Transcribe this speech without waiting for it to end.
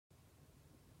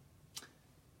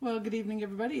Well, good evening,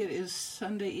 everybody. It is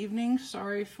Sunday evening.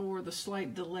 Sorry for the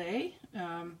slight delay.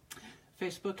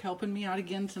 Facebook helping me out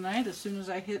again tonight. As soon as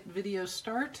I hit video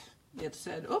start, it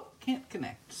said, oh, can't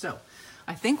connect. So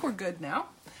I think we're good now.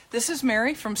 This is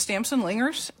Mary from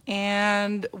Stamps-N-Lingers,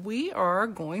 and we are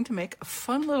going to make a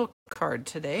fun little card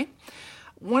today.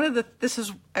 This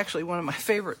is actually one of my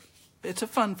favorite. It's a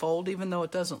fun fold, even though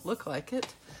it doesn't look like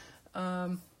it.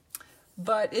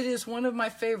 But it is one of my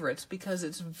favorites because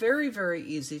it's very, very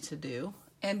easy to do,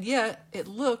 and yet it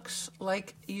looks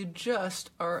like you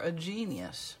just are a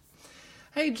genius.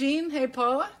 Hey Jean, hey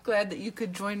Paula, glad that you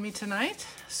could join me tonight.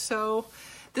 So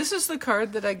this is the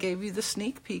card that I gave you the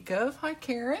sneak peek of. Hi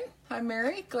Karen, hi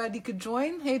Mary, glad you could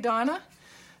join. Hey Donna,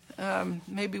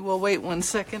 maybe we'll wait 1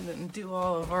 second and do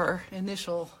all of our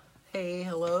initial hey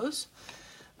hellos.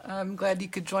 I'm glad you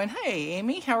could join. Hey,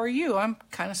 Amy, how are you? I'm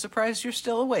kind of surprised you're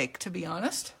still awake, to be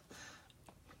honest.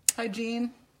 Hi,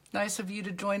 Jean. Nice of you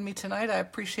to join me tonight. I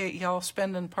appreciate y'all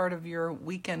spending part of your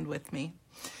weekend with me.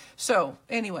 So,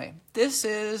 anyway, this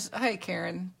is... Hi,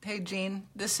 Karen. Hey, Jean.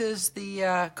 This is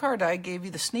the card I gave you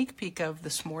the sneak peek of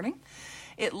this morning.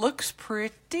 It looks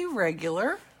pretty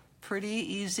regular, pretty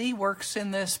easy. Works in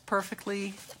this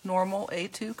perfectly normal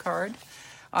A2 card.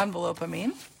 Envelope, I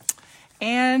mean.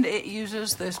 And it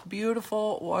uses this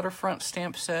beautiful waterfront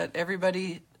stamp set.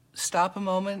 Everybody stop a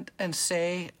moment and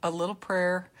say a little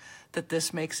prayer that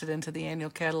this makes it into the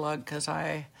annual catalog because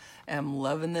I am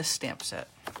loving this stamp set.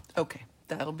 Okay,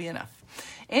 that'll be enough.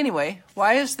 Anyway,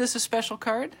 why is this a special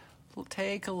card? We'll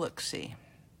take a look-see.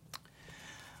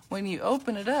 When you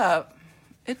open it up,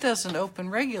 it doesn't open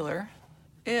regular.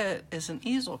 It is an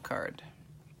easel card.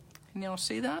 Can y'all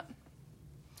see that?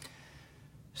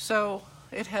 So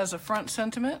it has a front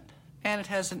sentiment, and it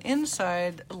has an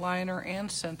inside liner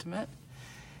and sentiment,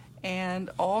 and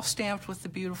all stamped with the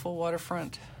beautiful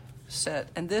waterfront set.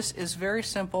 And this is very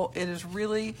simple. It is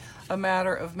really a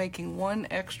matter of making one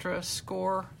extra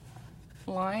score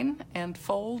line and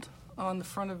fold on the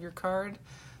front of your card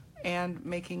and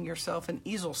making yourself an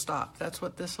easel stop. That's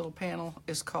what this little panel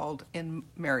is called in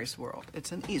Mary's world.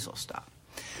 It's an easel stop.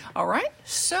 All right,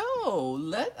 so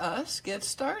let us get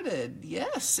started.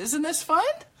 Yes, isn't this fun?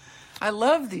 I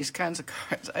love these kinds of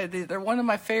cards. They're one of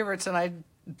my favorites, and I,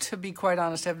 to be quite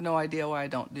honest, have no idea why I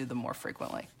don't do them more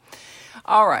frequently.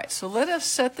 All right, so let us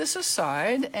set this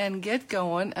aside and get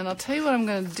going, and I'll tell you what I'm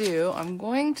going to do. I'm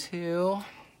going to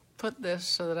put this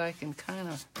so that I can kind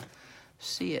of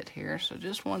see it here, so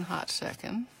just one hot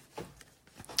second,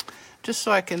 just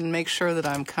so I can make sure that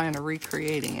I'm kind of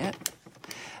recreating it.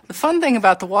 The fun thing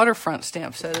about the waterfront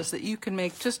stamp set is that you can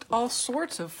make just all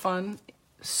sorts of fun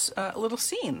little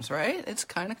scenes, right? It's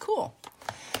kind of cool.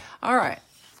 All right,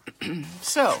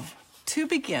 so to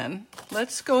begin,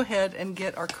 let's go ahead and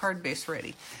get our card base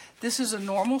ready. This is a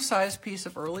normal size piece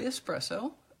of early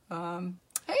espresso.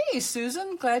 Hey,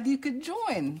 Susan, glad you could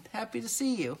join. Happy to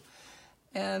see you.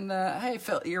 And hey,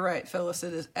 you're right, Phyllis,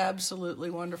 it is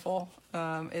absolutely wonderful.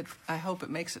 I hope it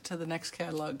makes it to the next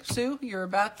catalog. Sue, you're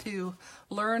about to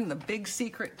learn the big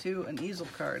secret to an easel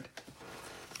card.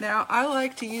 Now, I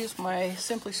like to use my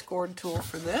Simply Scored tool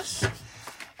for this.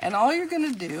 And all you're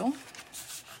going to do,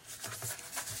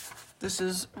 this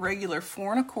is regular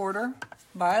 4 1/4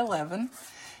 by 11.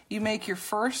 You make your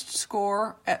first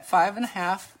score at 5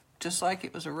 1/2, just like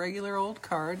it was a regular old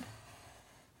card.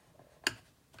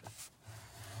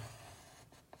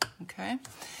 Okay,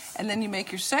 and then you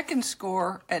make your second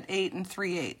score at 8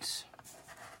 3/8.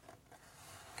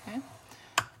 Okay,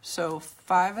 so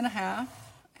 5 1/2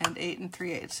 and 8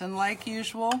 3/8. And like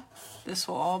usual, this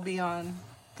will all be on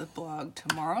the blog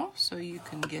tomorrow, so you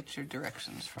can get your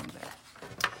directions from there.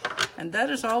 And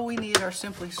that is all we need our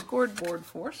Simply Scored board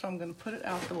for, so I'm going to put it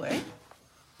out the way.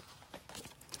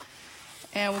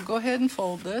 And we'll go ahead and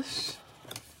fold this.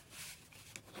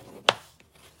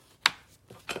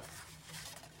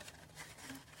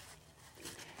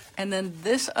 And then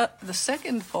this, the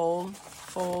second fold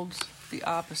folds the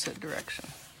opposite direction.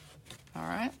 All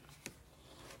right?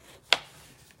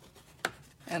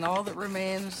 And all that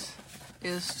remains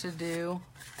is to do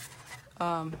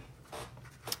a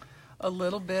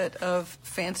little bit of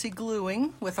fancy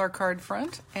gluing with our card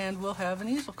front, and we'll have an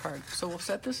easel card. So we'll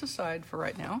set this aside for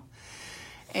right now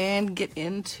and get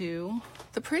into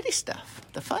the pretty stuff,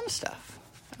 the fun stuff.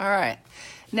 All right.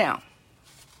 Now,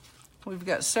 we've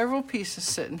got several pieces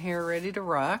sitting here ready to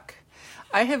rock.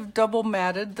 I have double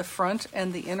matted the front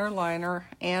and the inner liner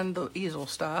and the easel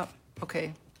stop.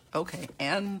 Okay,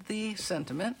 and the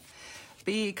sentiment,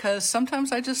 because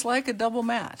sometimes I just like a double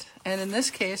mat. And in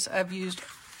this case, I've used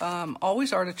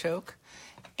Always Artichoke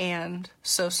and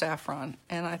So Saffron.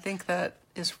 And I think that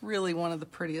is really one of the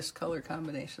prettiest color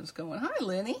combinations going. Hi,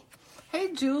 Lenny.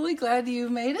 Hey, Julie, glad you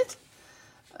made it.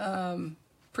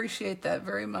 Appreciate that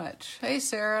very much. Hey,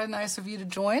 Sarah, nice of you to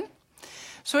join.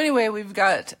 So anyway, we've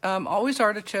got Always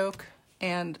Artichoke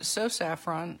and So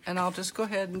Saffron, and I'll just go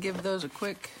ahead and give those a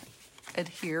quick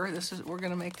adhere. We're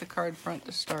going to make the card front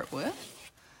to start with.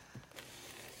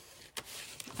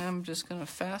 I'm just going to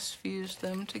fast fuse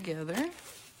them together.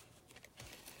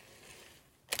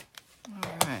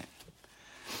 All right.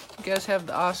 You guys have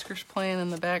the Oscars playing in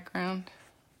the background?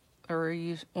 Or are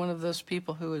you one of those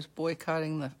people who is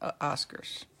boycotting the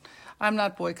Oscars? I'm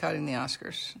not boycotting the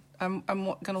Oscars. I'm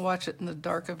going to watch it in the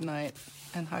dark of night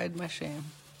and hide my shame,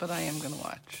 but I am going to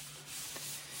watch.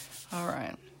 All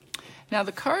right. Now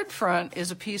the card front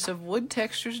is a piece of Wood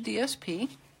Textures DSP,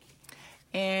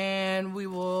 and we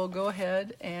will go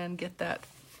ahead and get that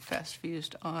fast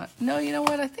fused on. No, you know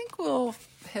what? I think we'll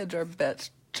hedge our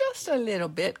bets just a little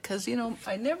bit, because, you know,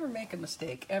 I never make a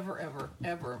mistake. Ever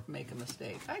make a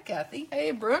mistake. Hi, Kathy.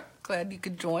 Hey, Brooke. Glad you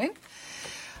could join.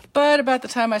 But about the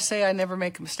time I say I never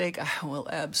make a mistake, I will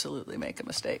absolutely make a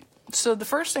mistake. So the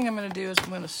first thing I'm going to do is I'm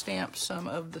going to stamp some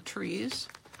of the trees.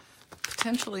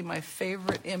 Potentially my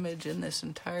favorite image in this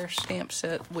entire stamp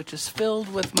set, which is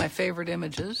filled with my favorite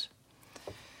images.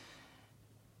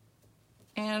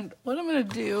 And what I'm going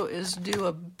to do is do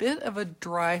a bit of a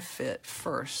dry fit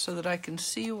first so that I can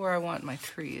see where I want my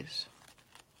trees.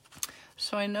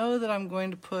 So I know that I'm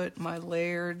going to put my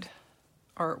layered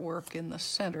artwork in the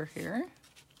center here.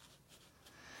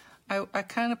 I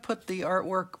kind of put the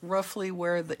artwork roughly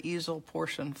where the easel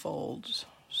portion folds.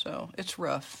 So it's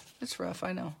rough. It's rough,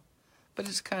 I know. But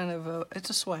it's kind of it's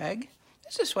a swag.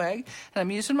 It's a swag. And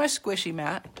I'm using my squishy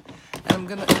mat.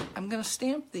 And I'm gonna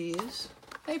stamp these.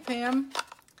 Hey, Pam.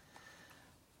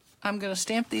 I'm going to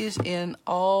stamp these in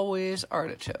Always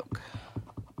Artichoke.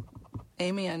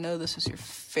 Amy, I know this is your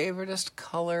favoriteest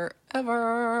color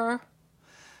ever.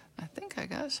 I think I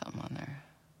got some on there.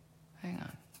 Hang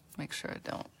on. Make sure I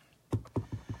don't.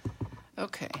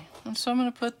 Okay. And so I'm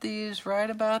going to put these right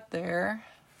about there.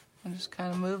 And just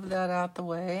kind of move that out the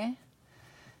way.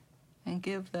 And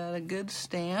give that a good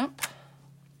stamp.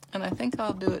 And I think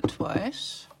I'll do it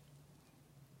twice.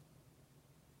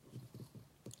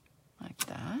 Like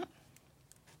that.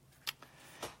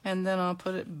 And then I'll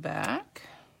put it back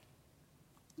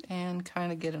and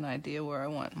kind of get an idea where I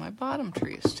want my bottom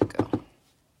trees to go.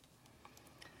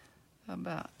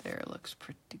 About there looks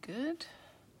pretty good.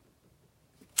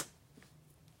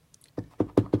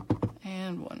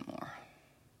 And one more.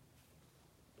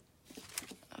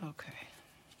 Okay.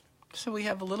 So we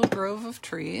have a little grove of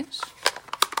trees.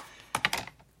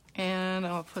 And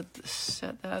I'll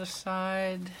set that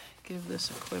aside, give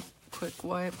this a quick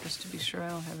wipe just to be sure I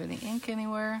don't have any ink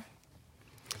anywhere.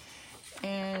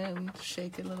 And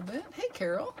shake it a little bit. Hey,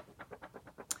 Carol.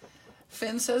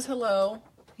 Finn says hello.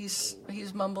 He's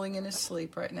mumbling in his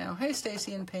sleep right now. Hey,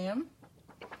 Stacy and Pam.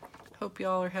 Hope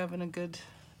y'all are having a good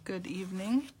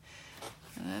evening.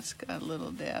 And that's got a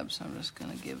little dab, so I'm just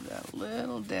going to give that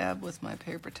little dab with my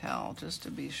paper towel just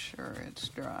to be sure it's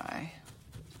dry.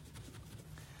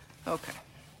 Okay.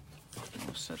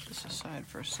 We'll set this aside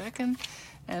for a second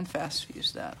and fast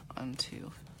fuse that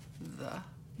onto the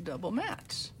double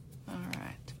mats. All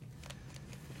right.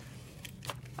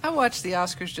 I watch the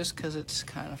Oscars just because it's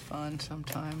kind of fun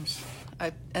sometimes.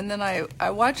 And then I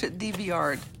watch it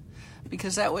DVR'd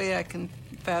because that way I can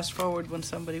fast forward when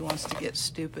somebody wants to get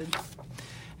stupid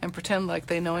and pretend like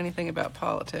they know anything about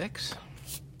politics.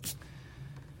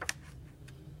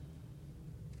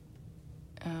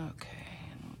 Okay.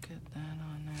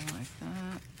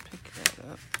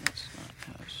 That's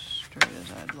not as straight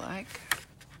as I'd like.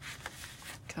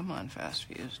 Come on, fast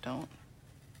fuse.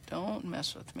 Don't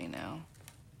mess with me now.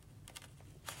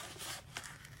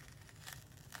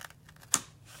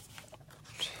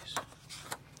 Jeez.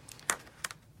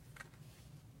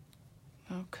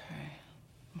 Okay.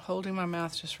 I'm holding my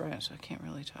mouth just right, so I can't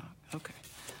really talk. Okay.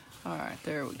 All right,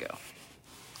 there we go.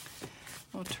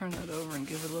 We'll turn that over and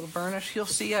give it a little burnish. You'll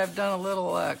see I've done a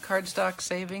little cardstock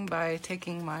saving by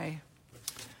taking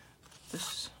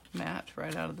this mat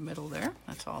right out of the middle there.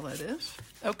 That's all that is.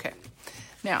 Okay.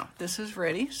 Now, this is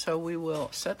ready, so we will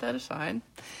set that aside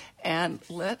and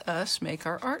let us make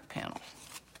our art panel.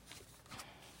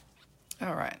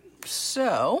 All right.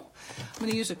 So, I'm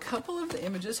going to use a couple of the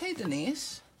images. Hey,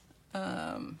 Denise.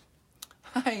 Hi,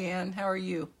 Ann. How are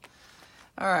you?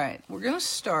 All right, we're going to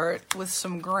start with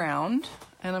some ground,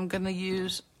 and I'm going to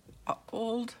use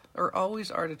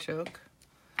Always Artichoke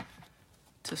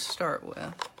to start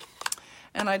with.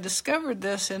 And I discovered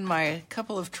this in my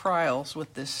couple of trials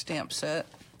with this stamp set.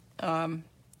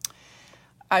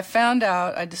 I found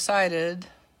out, I decided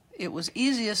it was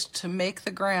easiest to make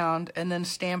the ground and then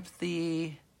stamp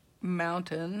the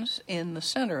mountains in the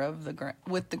center of the ground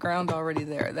with the ground already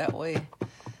there. That way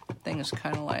things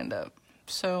kind of lined up.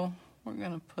 So we're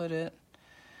going to put it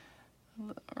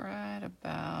right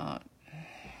about,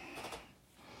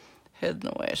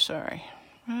 hidden away, sorry,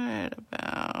 right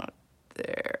about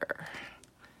there,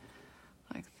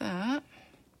 like that.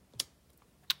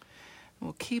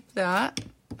 We'll keep that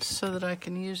so that I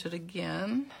can use it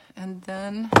again, and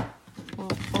then we'll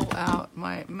pull out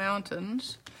my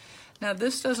mountains. Now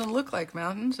this doesn't look like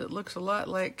mountains, it looks a lot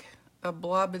like a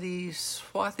blobbity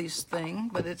swathies thing,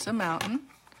 but it's a mountain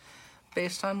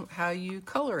based on how you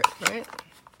color it, right?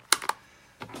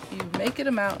 You make it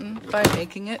a mountain by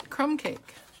making it crumb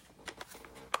cake.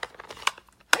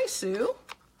 Hi, Sue.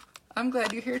 I'm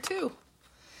glad you're here too.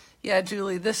 Yeah,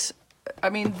 Julie, this, I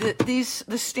mean,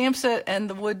 the stamp set and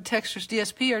the wood textures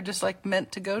DSP are just like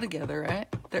meant to go together, right?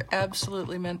 They're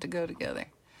absolutely meant to go together.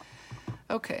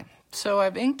 Okay, so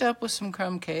I've inked up with some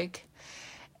crumb cake,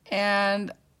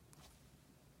 and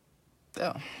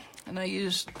I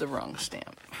used the wrong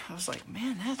stamp. I was like,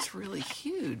 man, that's really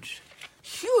huge.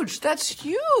 Huge, that's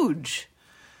huge.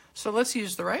 So let's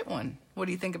use the right one. What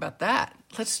do you think about that?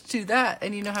 Let's do that.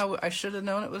 And you know how I should have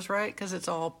known it was right? Because it's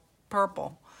all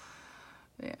purple.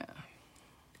 Yeah.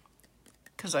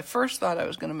 Because I first thought I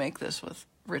was going to make this with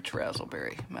rich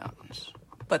raspberry mountains,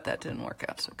 but that didn't work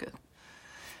out so good.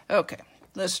 Okay,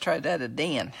 let's try that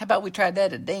again. How about we try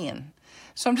that again?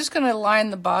 So I'm just going to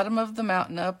line the bottom of the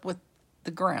mountain up with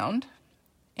the ground,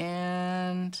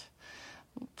 and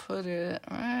we'll put it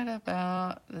right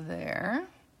about there.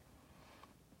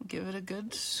 Give it a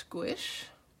good squish.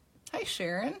 Hi,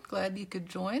 Sharon. Glad you could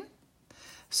join.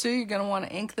 So you're going to want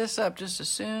to ink this up just as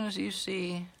soon as you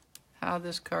see how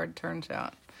this card turns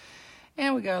out.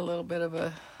 And we got a little bit of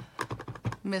a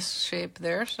misshape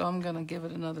there, so I'm going to give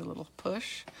it another little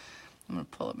push. I'm going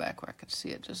to pull it back where I can see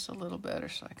it just a little better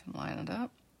so I can line it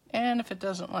up. And if it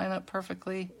doesn't line up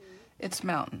perfectly, it's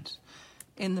mountains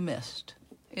in the mist,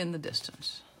 in the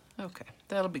distance. Okay,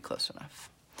 that'll be close enough.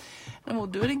 And we'll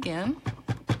do it again.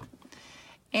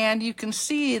 And you can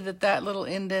see that that little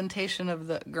indentation of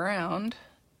the ground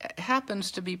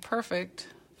happens to be perfect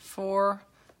for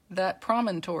that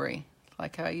promontory,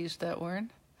 like I used that word.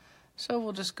 So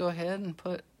we'll just go ahead and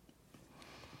put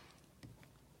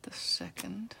the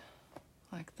second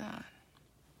like that.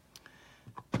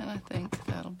 And I think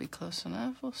that'll be close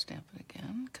enough. We'll stamp it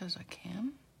again because I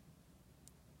can.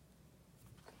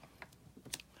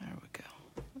 There we go.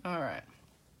 All right.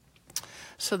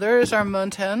 So there's our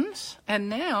mountains. And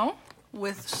now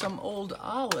with some old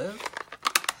olive,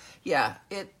 yeah,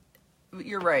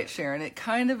 you're right, Sharon. It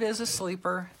kind of is a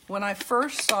sleeper. When I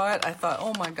first saw it, I thought,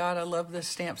 oh my God, I love this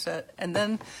stamp set. And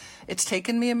then it's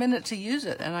taken me a minute to use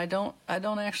it, and I don't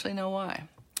actually know why.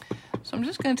 So I'm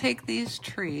just going to take these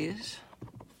trees,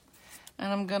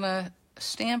 and I'm going to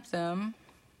stamp them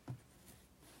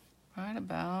right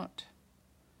about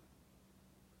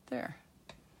there.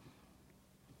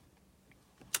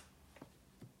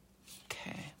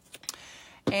 Okay.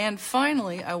 And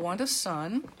finally, I want a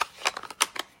sun.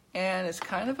 And it's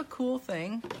kind of a cool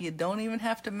thing. You don't even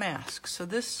have to mask. So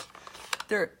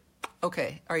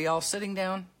okay, are y'all sitting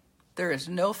down? There is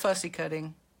no fussy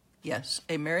cutting. Yes,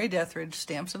 a Mary Deathridge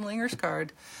Stamps-N-Lingers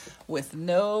card with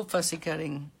no fussy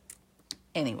cutting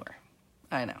anywhere.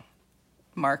 I know.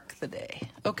 Mark the day.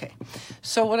 Okay,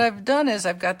 so what I've done is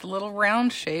I've got the little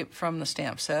round shape from the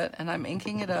stamp set, and I'm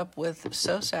inking it up with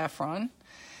So Saffron.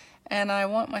 And I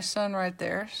want my sun right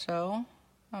there, so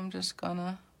I'm just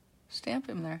gonna stamp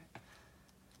him there.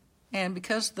 And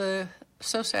because the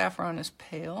So Saffron is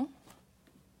pale,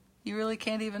 you really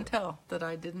can't even tell that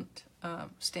I didn't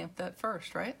stamp that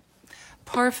first, right?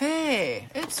 Parfait.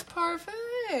 It's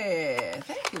parfait.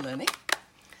 Thank you, Lenny.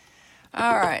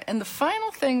 All right, and the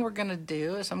final thing we're going to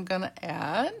do is I'm going to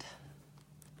add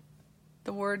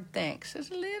the word thanks.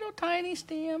 It's a little tiny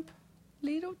stamp,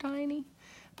 little tiny.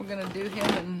 We're going to do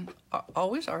him in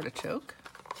always artichoke.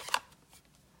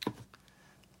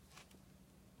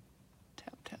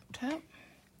 Tap, tap, tap.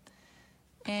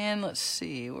 And let's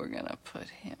see, we're going to put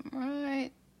him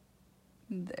right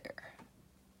there.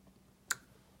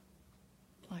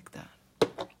 Like that.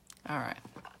 All right.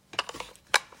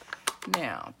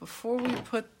 Now, before we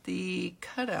put the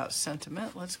cutout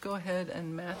sentiment, let's go ahead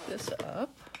and mat this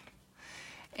up.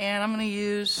 And I'm going to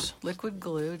use liquid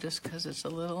glue just because it's a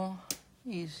little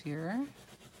easier.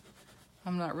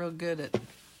 I'm not real good at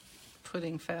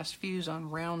putting fast fuse on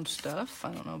round stuff.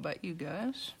 I don't know about you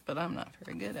guys, but I'm not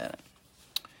very good at it.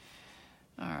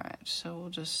 All right, so we'll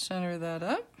just center that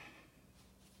up.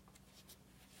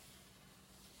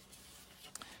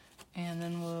 And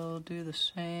then we'll do the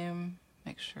same,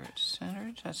 make sure it's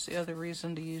centered. That's the other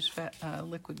reason to use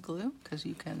liquid glue, because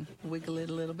you can wiggle it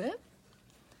a little bit.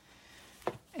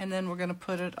 And then we're going to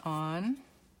put it on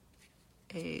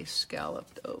a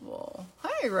scalloped oval.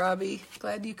 Hi, Robbie.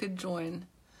 Glad you could join.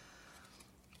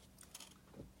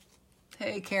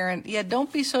 Hey, Karen. Yeah,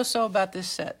 don't be so about this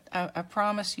set. I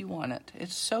promise you want it.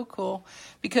 It's so cool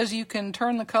because you can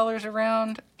turn the colors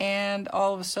around and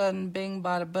all of a sudden, bing,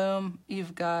 bada, boom,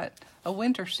 you've got a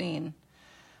winter scene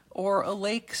or a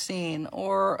lake scene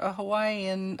or a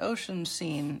Hawaiian ocean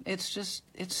scene.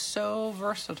 It's so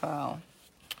versatile.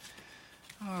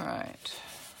 All right.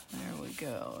 There we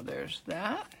go. There's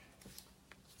that.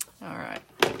 All right.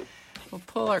 We'll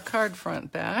pull our card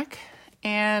front back.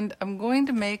 And I'm going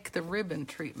to make the ribbon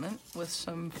treatment with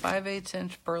some 5/8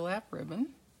 inch burlap ribbon.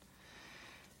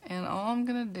 And all I'm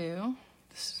going to do,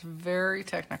 this is very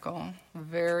technical,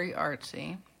 very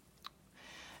artsy,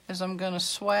 is I'm going to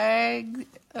swag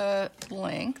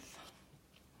length.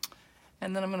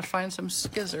 And then I'm going to find some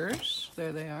scissors.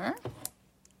 There they are.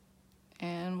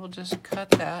 And we'll just cut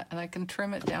that, and I can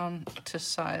trim it down to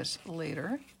size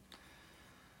later.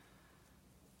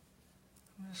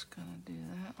 I'm just going to do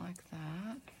that like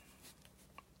that.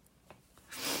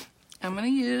 I'm going to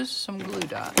use some glue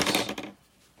dots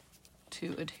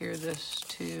to adhere this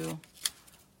to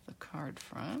the card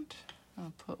front.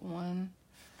 I'll put one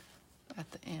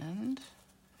at the end,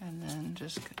 and then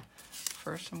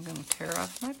first I'm going to tear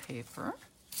off my paper,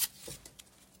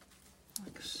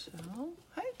 like so.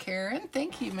 Hi, Karen.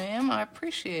 Thank you, ma'am. I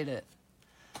appreciate it.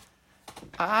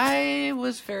 I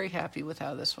was very happy with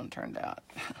how this one turned out.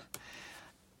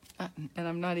 And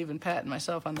I'm not even patting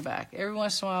myself on the back. Every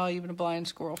once in a while, even a blind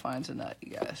squirrel finds a nut,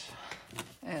 you guys.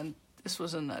 And this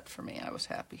was a nut for me. I was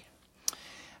happy.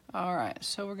 All right,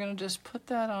 so we're going to just put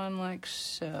that on like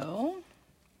so.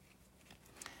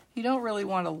 You don't really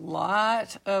want a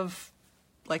lot of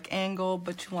like angle,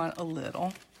 but you want a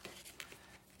little.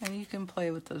 And you can play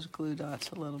with those glue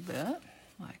dots a little bit,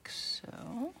 like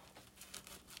so.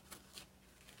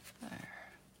 There.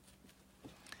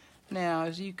 Now,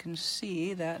 as you can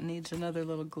see, that needs another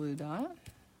little glue dot.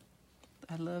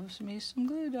 I love me some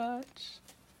glue dots.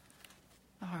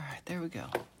 All right, there we go.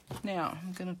 Now,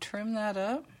 I'm going to trim that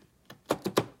up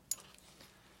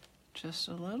just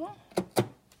a little,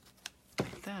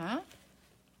 like that.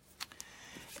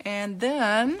 And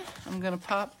then I'm going to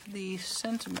pop the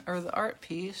sentiment or the art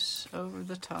piece over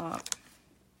the top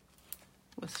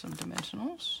with some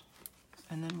dimensionals,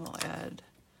 and then we'll add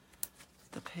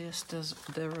the pièce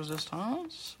de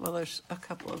résistance. Well, there's a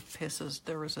couple of pièces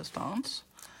de résistance.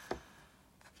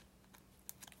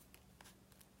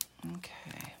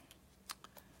 Okay.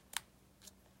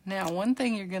 Now, one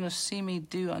thing you're going to see me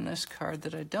do on this card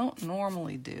that I don't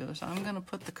normally do is I'm going to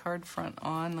put the card front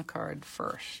on the card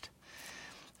first.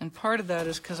 And part of that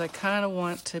is because I kind of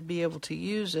want to be able to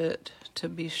use it to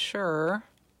be sure.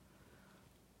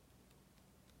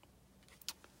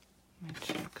 Let me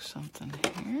check something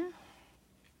here.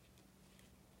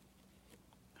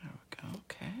 There we go,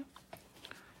 okay.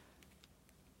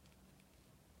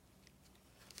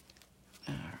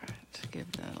 All right,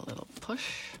 give that a little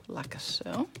push, like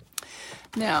so.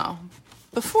 Now,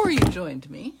 before you joined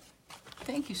me,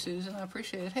 thank you, Susan. I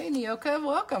appreciate it. Hey, Nyoka,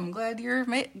 welcome. Glad you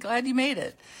made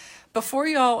it. Before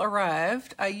y'all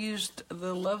arrived, I used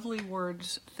the Lovely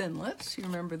Words Thinlits. You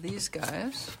remember these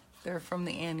guys? They're from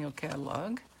the annual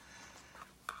catalog.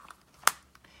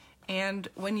 And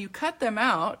when you cut them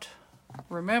out,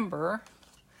 remember,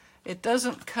 it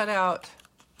doesn't cut out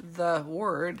the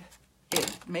word.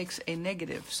 It makes a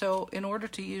negative. So in order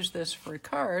to use this for a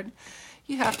card,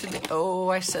 you have to oh,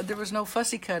 I said there was no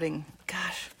fussy cutting.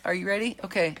 Gosh, are you ready?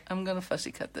 Okay, I'm going to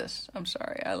fussy cut this. I'm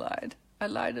sorry, I lied. I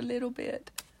lied a little bit.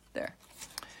 There.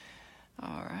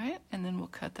 All right, and then we'll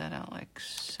cut that out like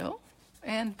so.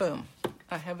 And boom,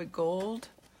 I have a gold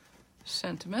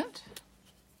sentiment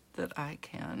that I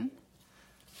can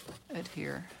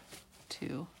adhere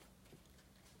to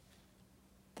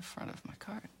the front of my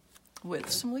card with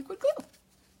some liquid glue.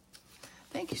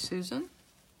 Thank you, Susan.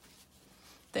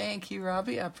 Thank you,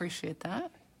 Robbie. I appreciate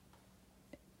that.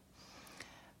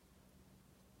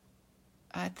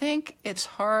 I think it's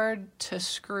hard to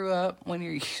screw up when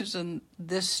you're using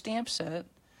this stamp set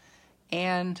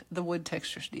and the Wood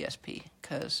Textures DSP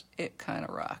because it kind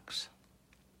of rocks.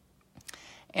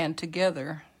 And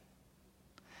together,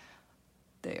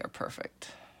 they are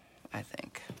perfect, I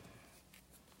think.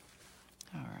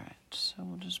 All right, so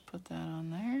we'll just put that on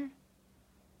there,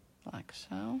 like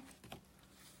so.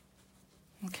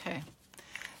 Okay,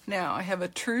 now I have a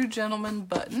True Gentleman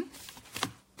button.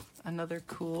 Another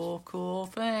cool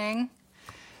thing.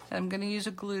 I'm going to use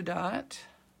a glue dot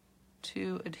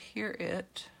to adhere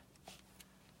it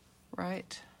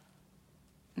right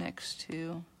next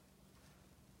to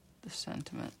the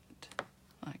sentiment,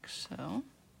 like so.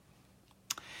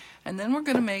 And then we're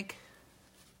going to make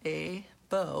a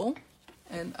bow,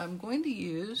 and I'm going to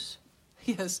use,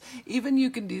 yes, even you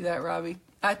can do that, Robbie.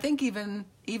 I think even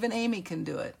Amy can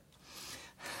do it.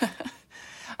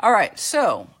 All right,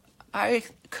 so I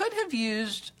could have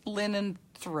used linen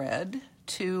thread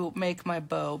to make my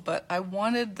bow, but I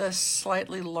wanted the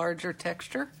slightly larger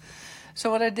texture. So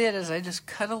what I did is I just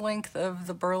cut a length of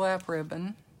the burlap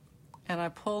ribbon, and I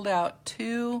pulled out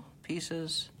 2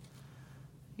 pieces.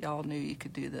 Y'all knew you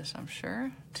could do this, I'm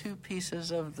sure. 2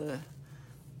 pieces of the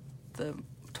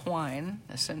twine,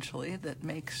 essentially, that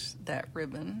makes that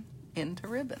ribbon into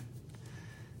ribbon.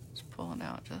 Just pull it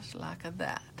out just like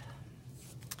that.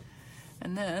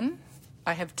 And then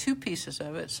I have 2 pieces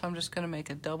of it, so I'm just going to make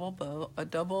a double bow, a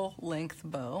double length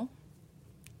bow,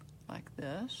 like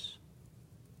this.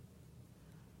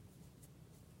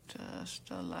 Just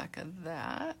like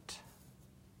that.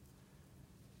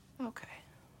 Okay,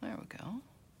 there we go.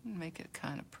 Make it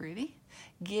kind of pretty.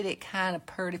 Get it kind of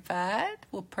prettified.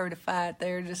 We'll prettify it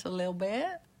there just a little bit.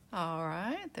 All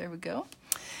right, there we go.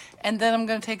 And then I'm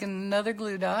going to take another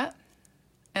glue dot,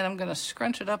 and I'm going to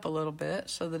scrunch it up a little bit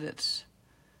so that it's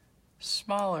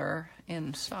smaller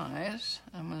in size.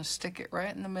 I'm going to stick it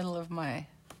right in the middle of my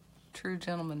True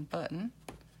Gentleman button.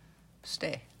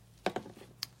 Stay.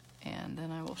 And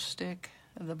then I will stick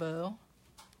the bow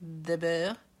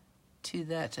to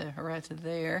that right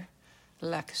there,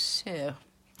 like so.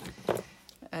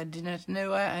 I do not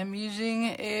know why I'm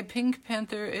using a Pink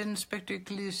Panther Inspector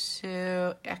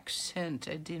Clouseau accent.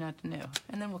 I do not know.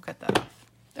 And then we'll cut that off.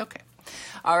 Okay.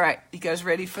 All right. You guys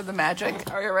ready for the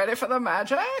magic? Are you ready for the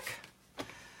magic?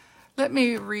 Let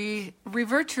me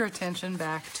revert your attention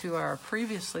back to our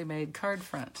previously made card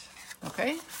front.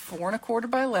 Okay? 4 1/4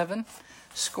 by 11.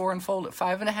 Score and fold at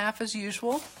 5 1/2 as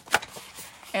usual.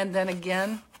 And then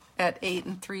again at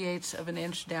 8 3/8 of an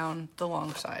inch down the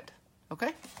long side.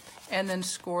 Okay? And then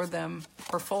score them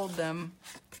or fold them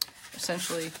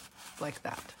essentially like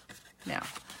that. Now,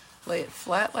 lay it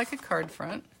flat like a card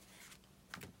front,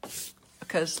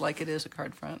 because like it is a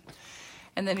card front.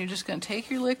 And then you're just going to take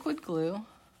your liquid glue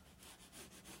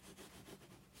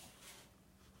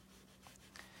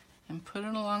and put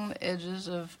it along the edges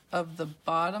of the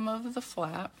bottom of the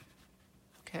flap.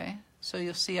 Okay, so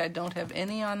you'll see I don't have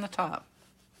any on the top.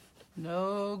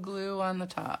 No glue on the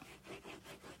top.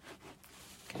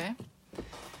 Okay,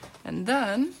 and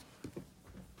then,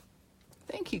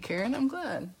 thank you, Karen, I'm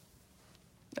glad.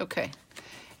 Okay,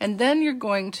 and then you're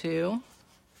going to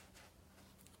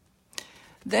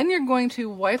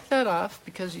wipe that off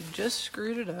because you just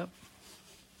screwed it up.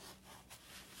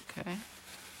 Okay,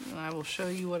 and I will show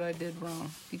you what I did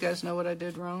wrong. You guys know what I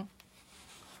did wrong?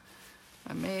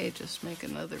 I may just make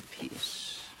another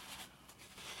piece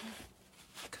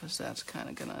because that's kind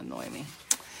of going to annoy me.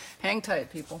 Hang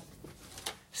tight, people.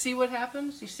 See what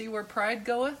happens? You see where pride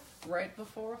goeth? Right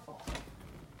before a fall.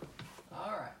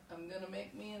 All right, I'm going to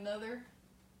make me another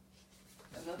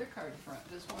card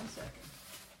front. Just 1 second.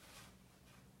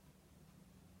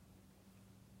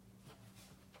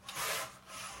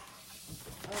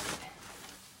 Okay.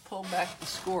 Pull back the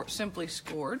score, simply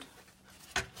scored.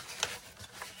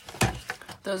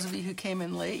 Those of you who came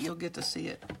in late, you'll get to see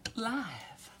it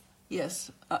live. Yes.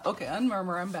 Okay,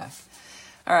 unmurmur, I'm back.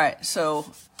 All right,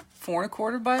 so 4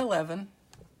 1/4 by 11.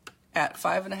 At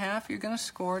 5 1/2, you're going to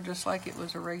score just like it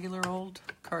was a regular old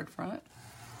card front.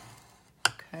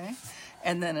 Okay,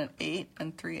 and then an 8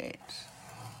 3/8,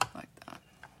 like that.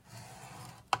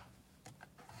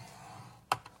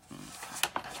 Okay.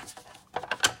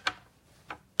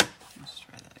 Let's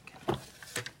try that again.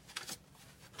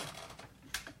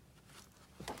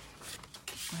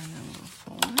 And then we'll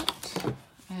fold it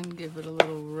and give it a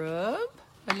little rub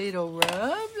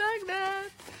like that.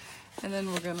 And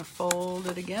then we're going to fold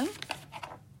it again.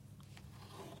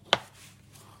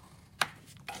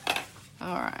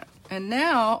 All right. And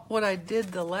now what I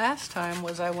did the last time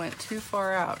was I went too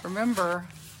far out. Remember,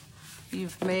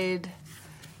 you've made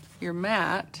your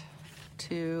mat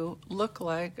to look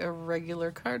like a regular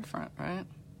card front, right?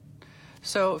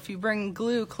 So if you bring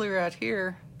glue clear out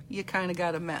here, you kind of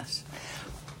got a mess,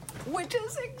 which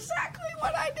is exactly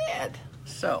what I did.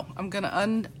 So I'm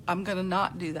gonna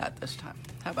not do that this time.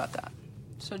 How about that?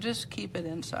 So just keep it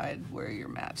inside where your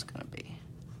mat's gonna be.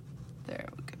 There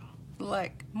we go.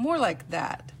 More like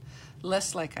that.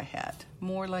 Less like I had.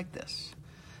 More like this.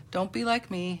 Don't be like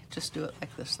me. Just do it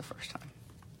like this the first time.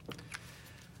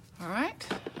 All right?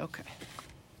 Okay.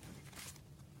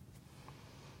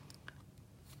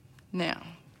 Now,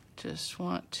 just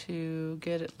want to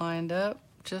get it lined up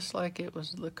just like it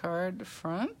was the card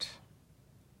front.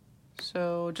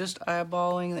 So just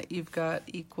eyeballing that you've got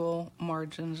equal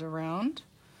margins around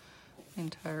the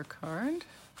entire card.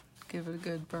 Give it a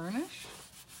good burnish.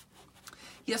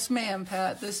 Yes, ma'am,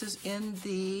 Pat. This is in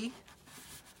the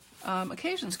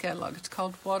Occasions catalog. It's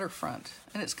called Waterfront.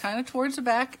 And it's kind of towards the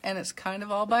back, and it's kind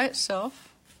of all by itself.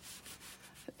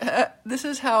 This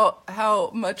is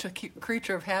how much a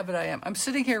creature of habit I am. I'm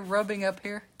sitting here rubbing up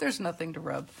here. There's nothing to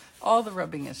rub. All the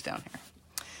rubbing is down here.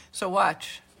 So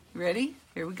watch. Ready?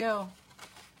 Here we go.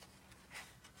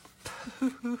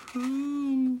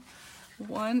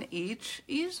 One each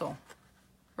easel.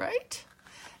 Right?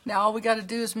 Now all we got to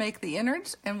do is make the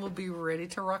innards, and we'll be ready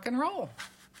to rock and roll.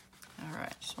 All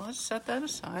right, so let's set that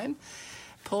aside.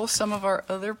 Pull some of our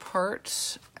other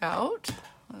parts out.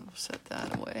 We'll set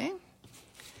that away.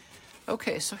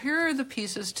 Okay, so here are the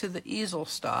pieces to the easel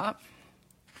stop.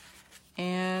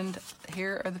 And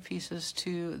here are the pieces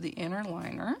to the inner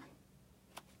liner.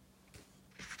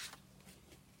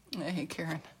 Hey,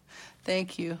 Karen.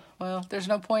 Thank you. Well, there's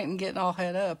no point in getting all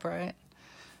head up, right?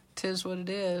 'Tis what it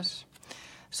is.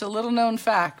 So, little known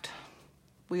fact.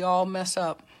 We all mess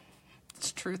up.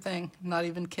 It's a true thing. Not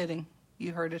even kidding.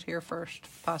 You heard it here first,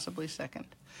 possibly second.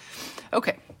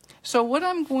 Okay, so what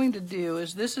I'm going to do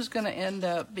is this is going to end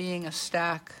up being a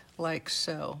stack like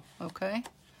so, okay?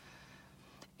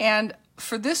 And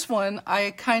for this one,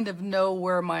 I kind of know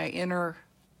where my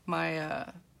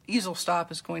easel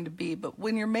stop is going to be, but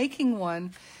when you're making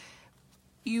one,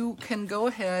 you can go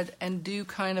ahead and do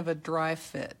kind of a dry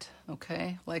fit,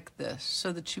 okay, like this,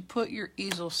 so that you put your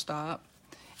easel stop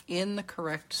in the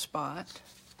correct spot.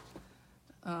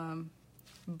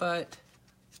 But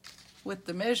with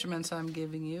the measurements I'm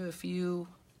giving you, if you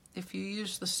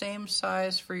use the same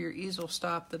size for your easel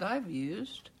stop that I've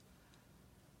used,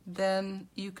 then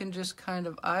you can just kind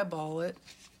of eyeball it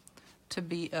to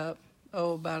be up,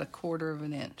 about 1/4 of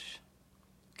an inch.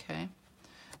 Okay?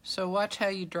 So watch how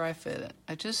you dry fit it.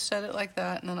 I just set it like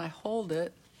that, and then I hold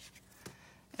it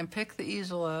and pick the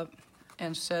easel up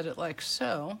and set it like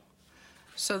so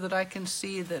that I can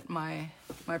see that my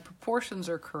proportions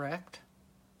are correct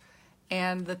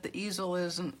and that the easel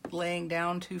isn't laying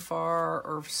down too far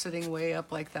or sitting way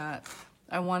up like that.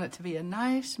 I want it to be a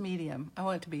nice medium. I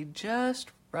want it to be just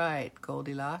right,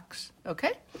 Goldilocks.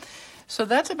 Okay? So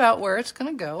that's about where it's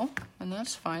going to go, and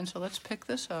that's fine. So let's pick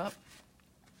this up.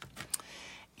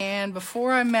 And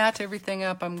before I mat everything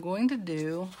up, I'm going to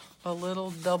do a little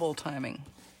double timing.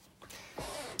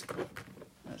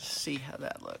 Let's see how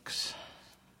that looks.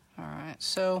 All right,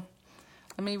 so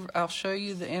I'll show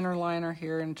you the inner liner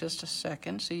here in just a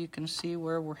second so you can see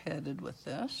where we're headed with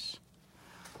this.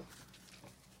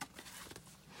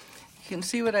 You can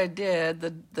see what I did.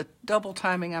 The double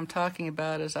timing I'm talking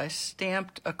about is I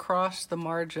stamped across the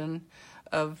margin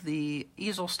of the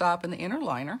easel stop in the inner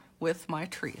liner with my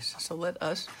trees. So let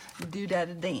us do that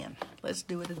again. Let's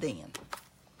do it again.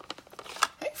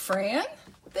 Hey, Fran.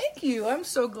 Thank you. I'm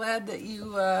so glad that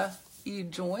you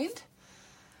joined.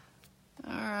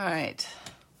 All right.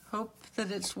 Hope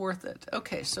that it's worth it.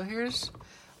 Okay, so here's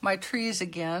my trees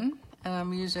again, and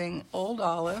I'm using Old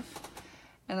Olive,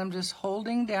 and I'm just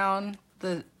holding down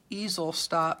the easel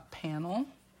stop panel.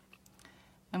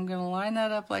 I'm going to line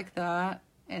that up like that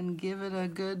and give it a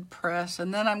good press,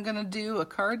 and then I'm going to do a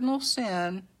cardinal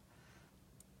sin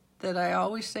that I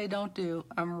always say don't do.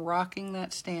 I'm rocking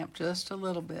that stamp just a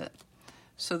little bit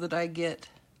so that I get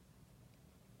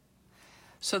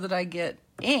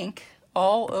ink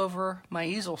all over my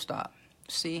easel stop.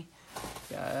 See,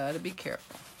 gotta be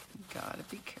careful. Gotta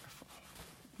be careful.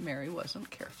 Mary wasn't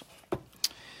careful.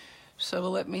 So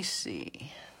let me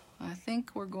see. I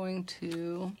think we're going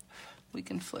to, we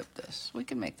can flip this. We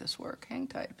can make this work. Hang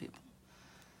tight, people.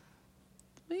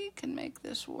 We can make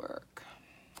this work.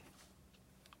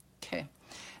 Okay.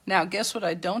 Now, guess what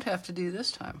I don't have to do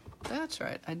this time? That's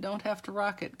right. I don't have to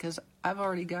rock it because I've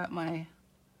already got my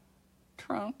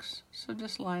trunks. So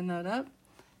just line that up.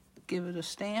 Give it a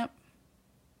stamp.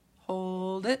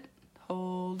 Hold it.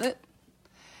 Hold it.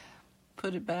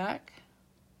 Put it back.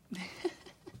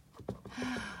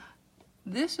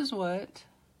 This is what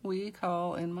we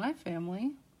call in my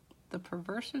family the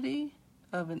perversity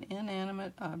of an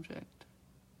inanimate object.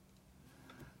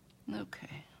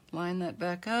 Okay. Line that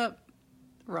back up.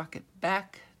 Rock it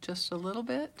back just a little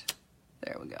bit.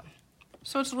 There we go.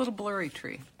 So it's a little blurry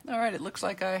tree. All right, it looks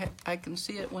like I can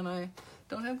see it when I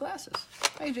don't have glasses.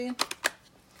 Hi, Jane.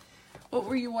 What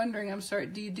were you wondering? I'm sorry.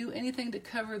 Do you do anything to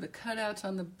cover the cutouts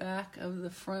on the back of the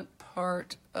front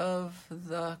part of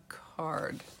the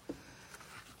card?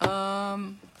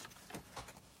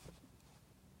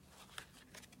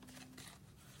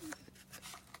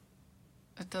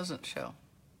 doesn't show.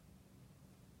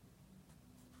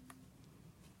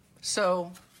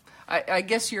 So I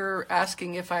guess you're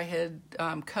asking if I had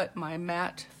cut my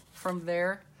mat from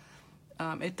there.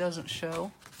 It doesn't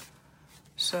show.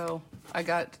 So I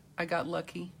got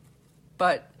lucky.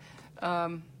 But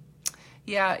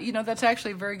yeah, you know, that's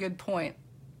actually a very good point.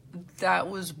 That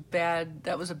was bad.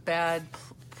 That was a bad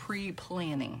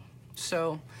pre-planning.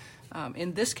 So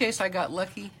in this case, I got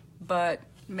lucky, but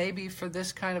maybe for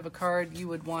this kind of a card, you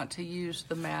would want to use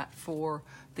the mat for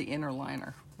the inner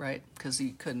liner, right? Because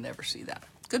you could never see that.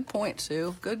 Good point,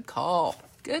 Sue. Good call.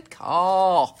 Good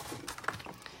call.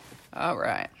 All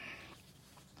right.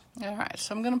 All right,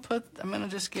 so I'm gonna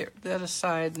just get that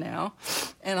aside now,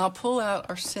 and I'll pull out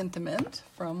our sentiment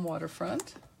from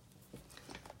Waterfront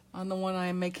on the one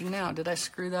I'm making now. Did I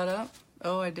screw that up?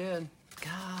 Oh, I did.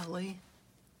 Golly,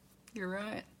 you're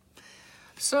right.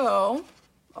 So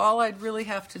all I'd really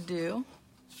have to do,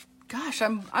 gosh,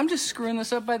 I'm just screwing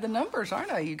this up by the numbers,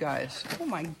 aren't I, you guys? Oh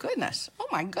my goodness. Oh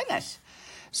my goodness.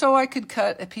 So I could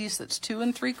cut a piece that's 2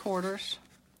 3/4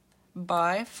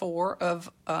 by 4 of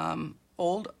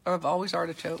Always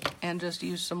Artichoke, and just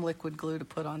use some liquid glue to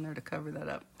put on there to cover that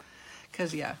up.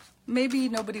 Because, yeah, maybe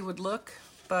nobody would look,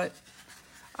 but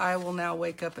I will now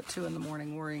wake up at 2 in the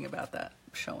morning worrying about that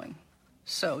showing.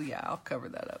 So, yeah, I'll cover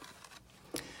that up.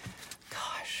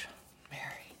 Gosh,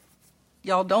 Mary.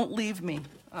 Y'all don't leave me.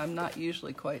 I'm not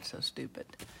usually quite so stupid.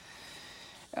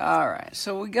 All right,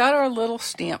 so we got our little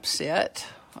stamp set,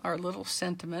 our little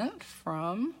sentiment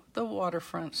from the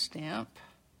Waterfront stamp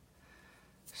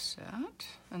set,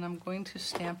 and I'm going to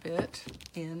stamp it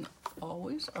in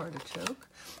Always Artichoke.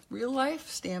 Real life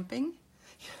stamping.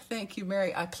 Thank you,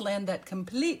 Mary. I planned that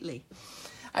completely.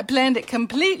 I planned it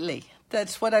completely.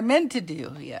 That's what I meant to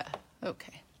do. Yeah.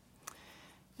 Okay.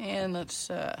 And let's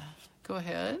go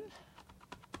ahead.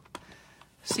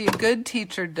 See, a good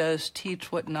teacher does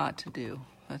teach what not to do.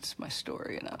 That's my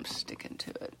story, and I'm sticking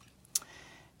to it.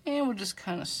 And we'll just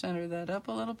kind of center that up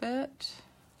a little bit,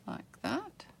 like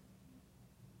that.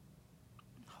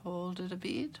 Hold it a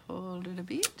beat, hold it a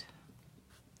beat.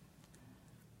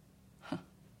 Huh.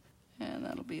 And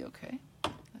that'll be okay.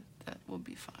 That will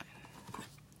be fine.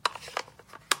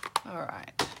 All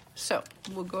right, so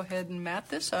we'll go ahead and mat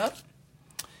this up.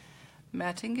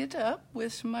 Matting it up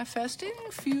with my festing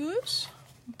fuse.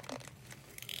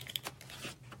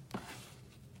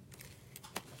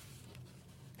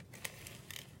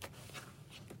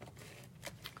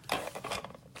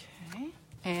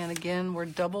 And again, we're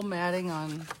double matting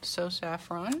on So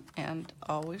Saffron and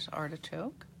Always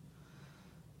Artichoke,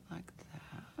 like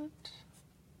that.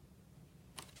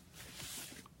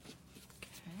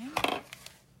 Okay.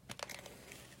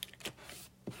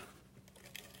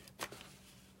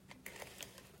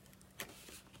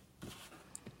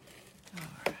 All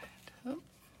right. Oh,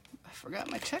 I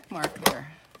forgot my check mark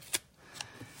there.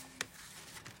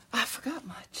 I forgot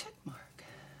my check mark.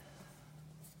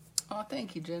 Oh,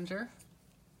 thank you, Ginger.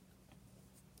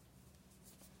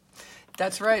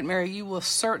 That's right, Mary. You will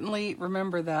certainly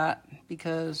remember that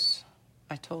because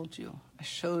I told you. I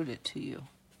showed it to you.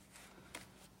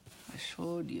 I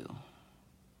showed you.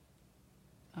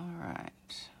 All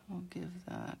right. We'll give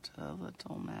that a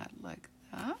little mat like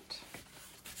that.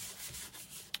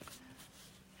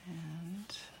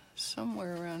 And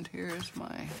somewhere around here is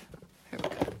my... Here we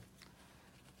go.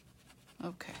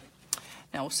 Okay.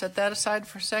 Now we'll set that aside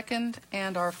for a second,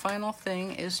 and our final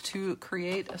thing is to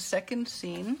create a second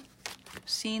scene.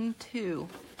 Scene 2,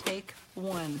 take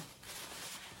 1.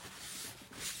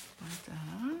 Like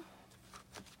that.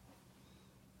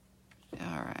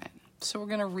 All right. So we're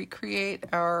going to recreate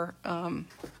our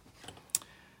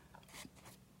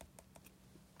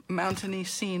mountainy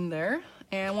scene there.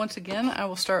 And once again, I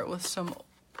will start with some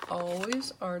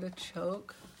Always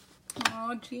Artichoke.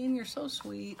 Oh, Jean, you're so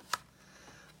sweet.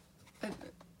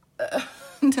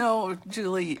 No,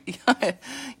 Julie,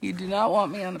 you do not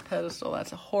want me on a pedestal.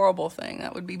 That's a horrible thing.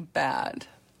 That would be bad.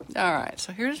 All right,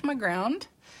 so here's my ground,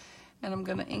 and I'm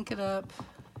going to ink it up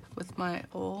with my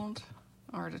old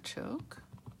artichoke.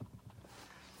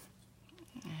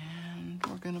 And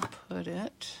we're going to put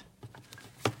it...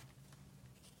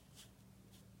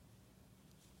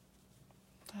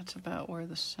 That's about where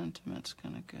the sentiment's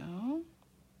going to go.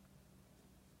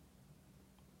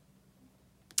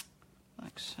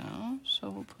 Like so. So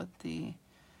we'll put the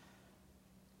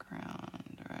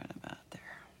ground right about there.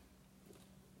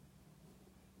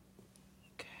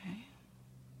 Okay.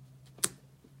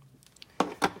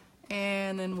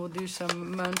 And then we'll do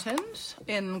some mountains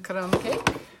in crumb cake.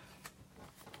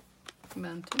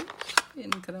 Mountains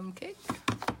in crumb cake.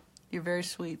 You're very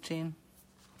sweet, Jean.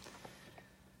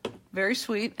 very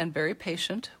sweet and very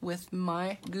patient with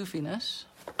my goofiness,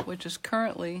 which is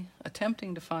currently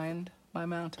attempting to find my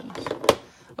mountains.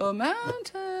 Oh,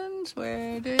 mountains,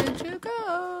 where did you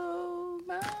go?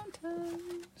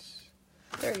 Mountains.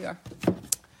 There you are.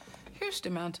 Here's the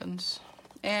mountains.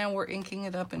 And we're inking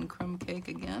it up in crumb cake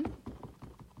again.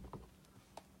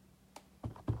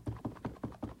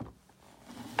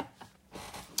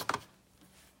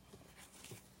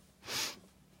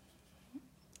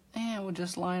 And we'll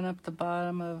just line up the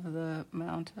bottom of the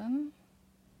mountain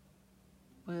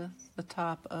with the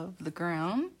top of the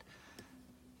ground.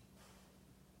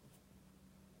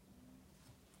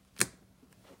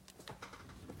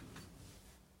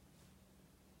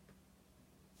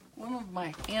 One of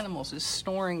my animals is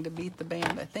snoring to beat the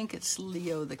band. I think it's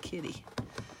Leo the kitty.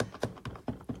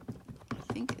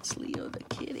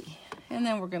 And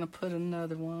then we're going to put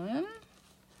another one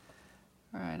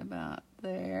right about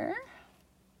there.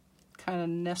 Kind of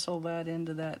nestle that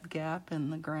into that gap in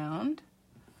the ground.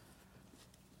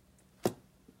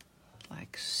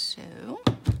 Like so.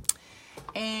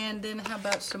 And then how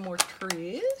about some more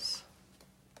trees?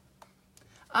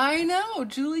 I know,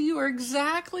 Julie, you are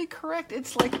exactly correct.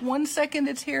 It's like 1 second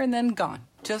it's here and then gone.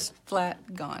 Just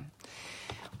flat gone.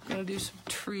 We're going to do some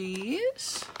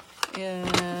trees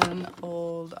in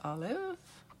Old Olive.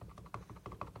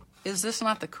 Is this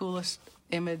not the coolest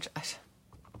image?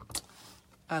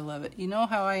 I love it. You know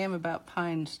how I am about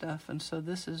pine stuff, and so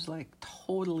this is like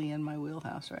totally in my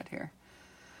wheelhouse right here.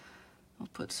 We'll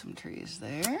put some trees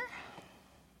there.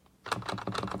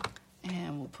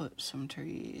 And we'll put some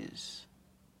trees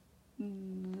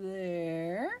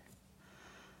there,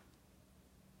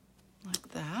 like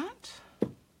that.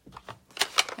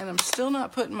 And I'm still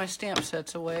not putting my stamp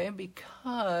sets away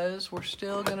because we're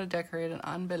still going to decorate an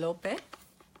envelope.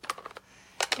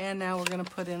 And now we're going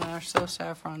to put in our So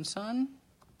Saffron Sun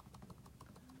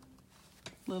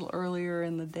a little earlier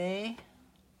in the day,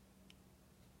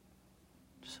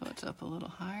 so it's up a little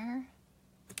higher,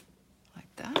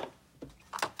 like that.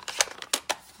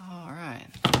 All right.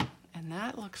 And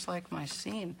that looks like my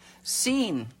scene.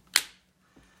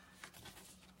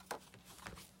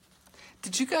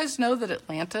 Did you guys know that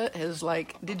Atlanta is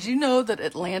like, did you know that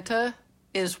Atlanta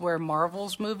is where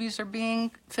Marvel's movies are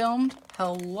being filmed?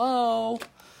 Hello.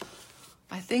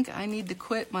 I think I need to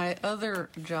quit my other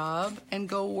job and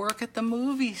go work at the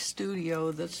movie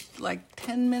studio that's like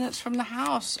 10 minutes from the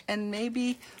house. And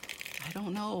maybe, I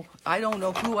don't know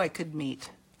who I could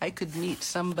meet. I could meet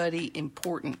somebody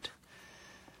important.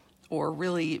 Or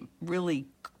really, really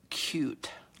cute.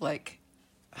 Like,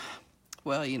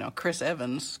 well, you know, Chris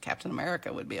Evans, Captain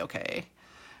America would be okay.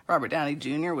 Robert Downey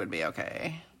Jr. would be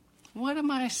okay. What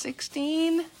am I,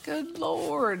 16? Good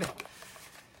Lord.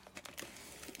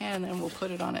 And then we'll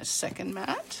put it on its second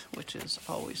mat, which is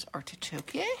always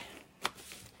artichoke.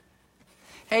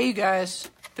 Hey, you guys,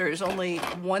 there is only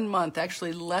 1 month,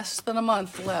 actually less than a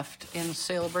month left in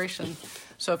Celebration.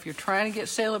 So if you're trying to get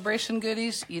Celebration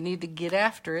goodies, you need to get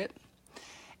after it.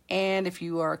 And if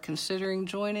you are considering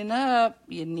joining up,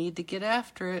 you need to get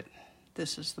after it.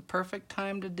 This is the perfect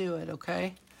time to do it,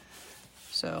 okay?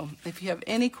 So if you have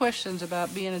any questions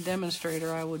about being a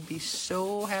demonstrator, I would be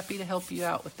so happy to help you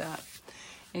out with that.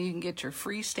 And you can get your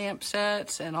free stamp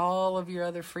sets and all of your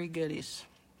other free goodies.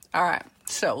 All right,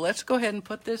 so let's go ahead and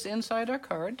put this inside our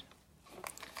card.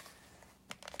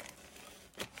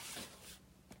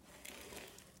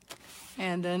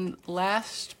 And then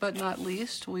last but not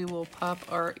least, we will pop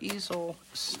our easel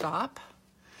stop.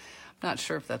 I'm not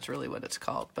sure if that's really what it's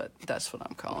called, but that's what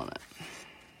I'm calling it.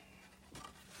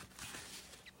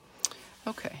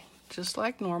 Okay, just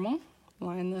like normal,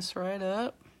 line this right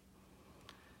up.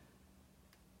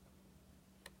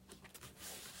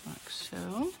 Like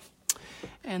so.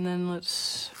 And then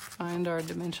let's find our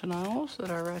dimensionals that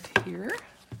are right here.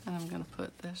 And I'm going to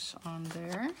put this on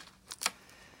there.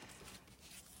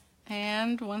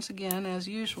 And once again, as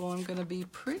usual, I'm going to be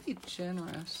pretty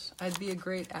generous. I'd be a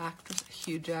great actor.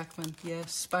 Hugh Jackman,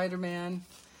 yes. Spider-Man,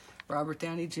 Robert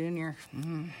Downey Jr.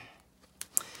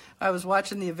 I was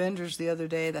watching The Avengers the other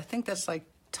day. I think that's like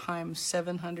times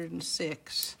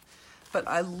 706. But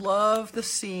I love the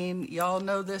scene. Y'all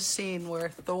know this scene where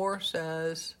Thor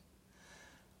says,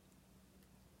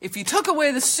 "If you took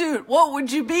away the suit, what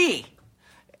would you be?"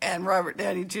 And Robert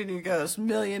Downey Jr. goes,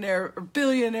 "Millionaire,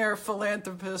 billionaire,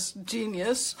 philanthropist,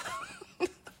 genius."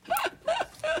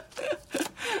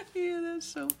 Yeah, that's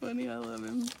so funny. I love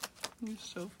him. He's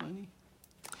so funny.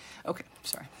 Okay,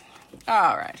 sorry.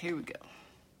 All right, here we go.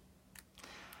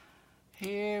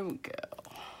 Here we go.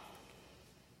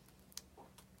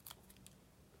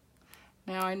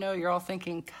 Now I know you're all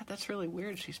thinking, God, that's really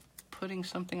weird. She's putting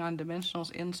something on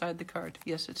dimensionals inside the card.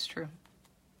 Yes, it's true.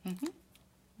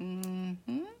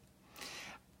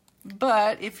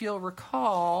 But if you'll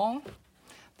recall,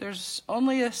 there's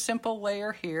only a simple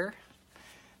layer here,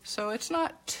 so it's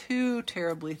not too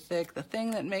terribly thick. The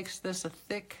thing that makes this a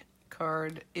thick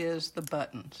card is the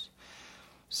buttons.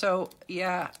 So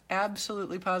yeah,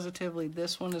 absolutely positively,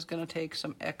 this one is going to take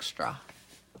some extra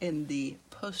in the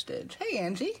postage. Hey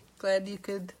Angie, glad you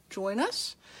could join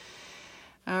us.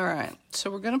 All right, so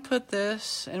we're going to put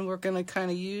this, and we're going to kind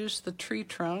of use the tree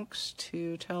trunks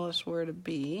to tell us where to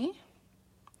be.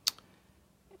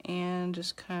 And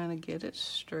just kind of get it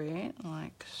straight,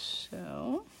 like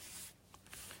so.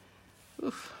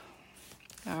 Oof.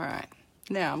 All right,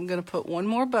 now I'm going to put one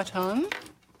more button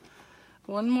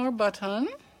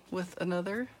with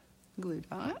another glue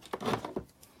dot.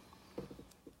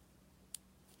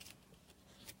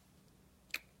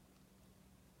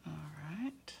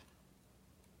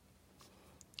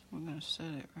 I'm going to set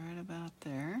it right about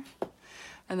there.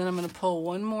 And then I'm going to pull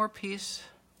one more piece,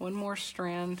 one more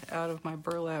strand out of my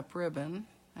burlap ribbon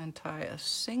and tie a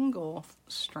single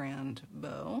strand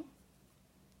bow.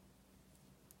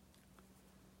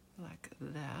 Like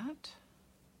that.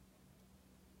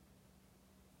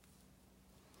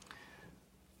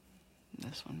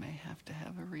 This one may have to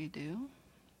have a redo.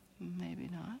 Maybe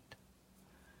not.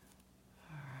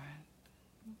 All right.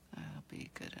 That'll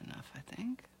be good enough, I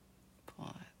think. Pull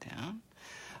that down.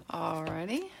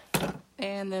 Alrighty.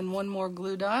 And then one more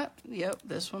glue dot. Yep,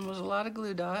 this one was a lot of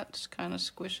glue dots. Kind of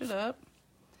squish it up.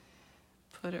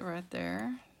 Put it right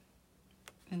there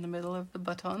in the middle of the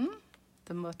button.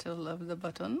 The middle of the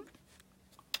button.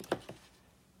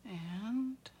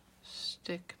 And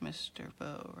stick Mr.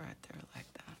 Bow right there like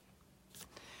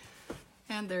that.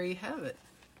 And there you have it.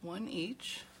 One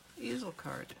each easel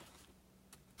card.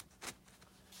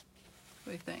 What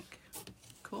do you think?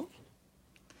 Cool?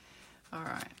 All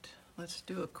right, let's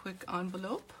do a quick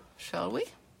envelope, shall we?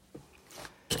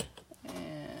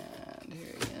 And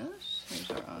here he is.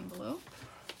 Here's our envelope.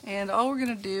 And all we're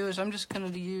going to do is I'm just going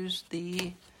to use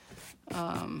the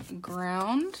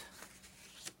ground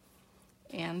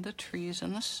and the trees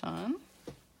and the sun,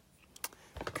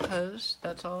 because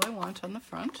that's all I want on the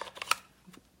front.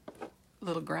 A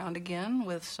little ground again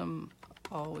with some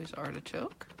always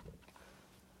artichoke.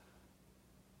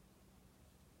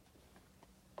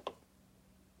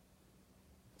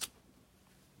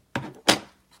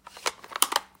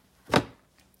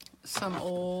 Some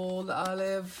old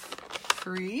olive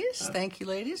trees. Thank you,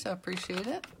 ladies. I appreciate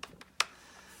it.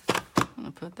 I'm going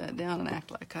to put that down and act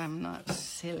like I'm not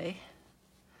silly.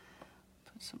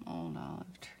 Put some old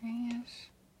olive trees.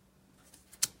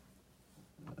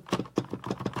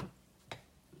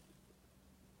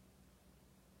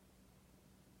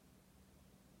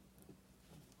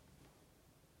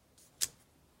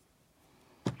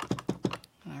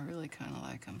 And I really kind of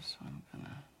like them, so I'm going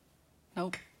to...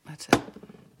 Nope, that's it.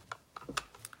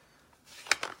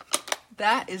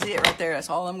 That is it right there.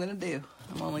 That's all I'm going to do.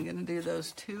 I'm only going to do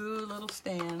those two little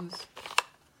stands.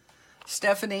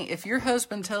 Stephanie, if your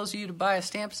husband tells you to buy a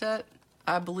stamp set,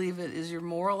 I believe it is your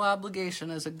moral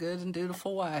obligation as a good and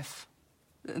dutiful wife.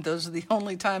 Those are the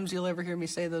only times you'll ever hear me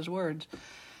say those words.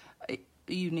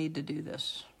 You need to do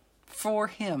this. For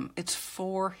him. It's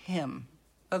for him.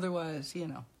 Otherwise, you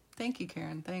know. Thank you,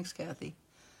 Karen. Thanks, Kathy.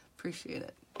 Appreciate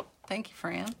it. Thank you,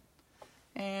 Fran.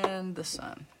 And the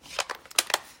sun.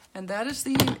 And that is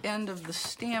the end of the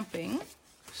stamping.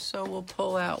 So we'll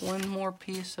pull out one more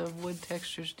piece of Wood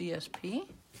Textures DSP.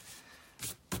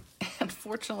 And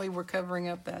fortunately, we're covering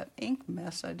up that ink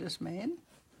mess I just made.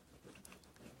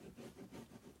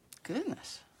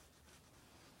 Goodness.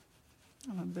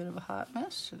 I'm a bit of a hot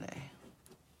mess today.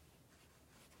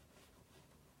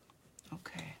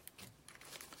 Okay.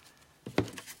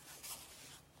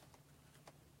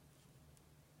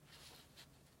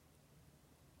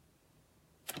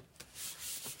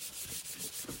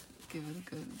 Give it a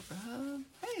good rub.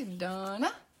 Hey,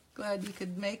 Donna. Glad you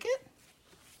could make it.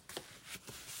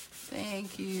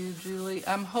 Thank you, Julie.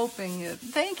 I'm hoping it...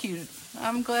 Thank you.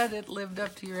 I'm glad it lived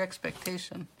up to your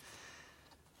expectation.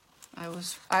 I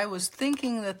was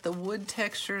thinking that the wood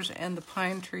textures and the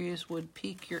pine trees would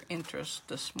pique your interest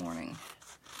this morning.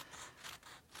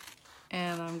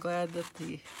 And I'm glad that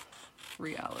the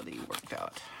reality worked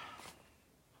out.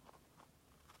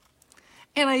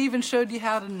 And I even showed you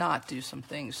how to not do some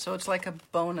things. So it's like a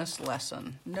bonus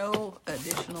lesson. No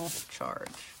additional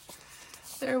charge.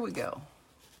 There we go.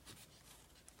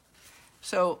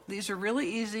 So these are really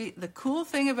easy. The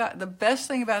best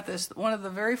thing about this, one of the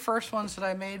very first ones that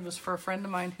I made was for a friend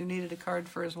of mine who needed a card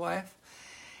for his wife.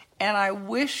 And I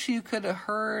wish you could have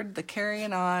heard the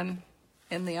carrying on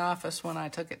in the office when I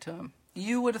took it to him.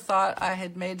 You would have thought I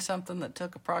had made something that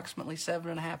took approximately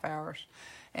 7.5 hours.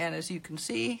 And as you can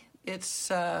see, it's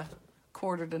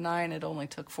 8:45. It only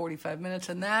took 45 minutes,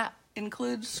 and that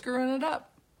includes screwing it up.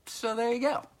 So there you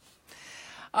go.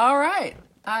 All right.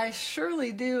 I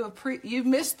surely do you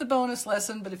missed the bonus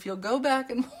lesson, but if you'll go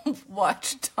back and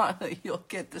watch Donna, you'll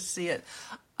get to see it.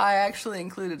 I actually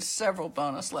included several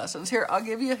bonus lessons. Here, I'll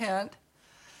give you a hint.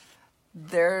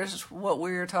 There's what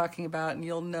we were talking about, and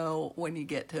you'll know when you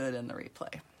get to it in the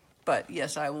replay. But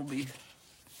yes, I will be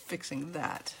fixing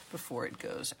that before it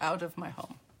goes out of my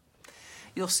home.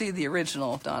 You'll see the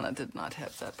original Donna did not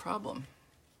have that problem.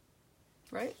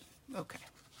 Right? Okay.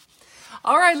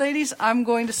 All right, ladies, I'm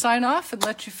going to sign off and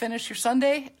let you finish your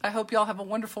Sunday. I hope y'all have a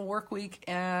wonderful work week,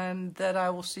 and that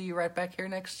I will see you right back here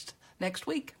next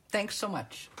week. Thanks so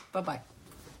much. Bye-bye.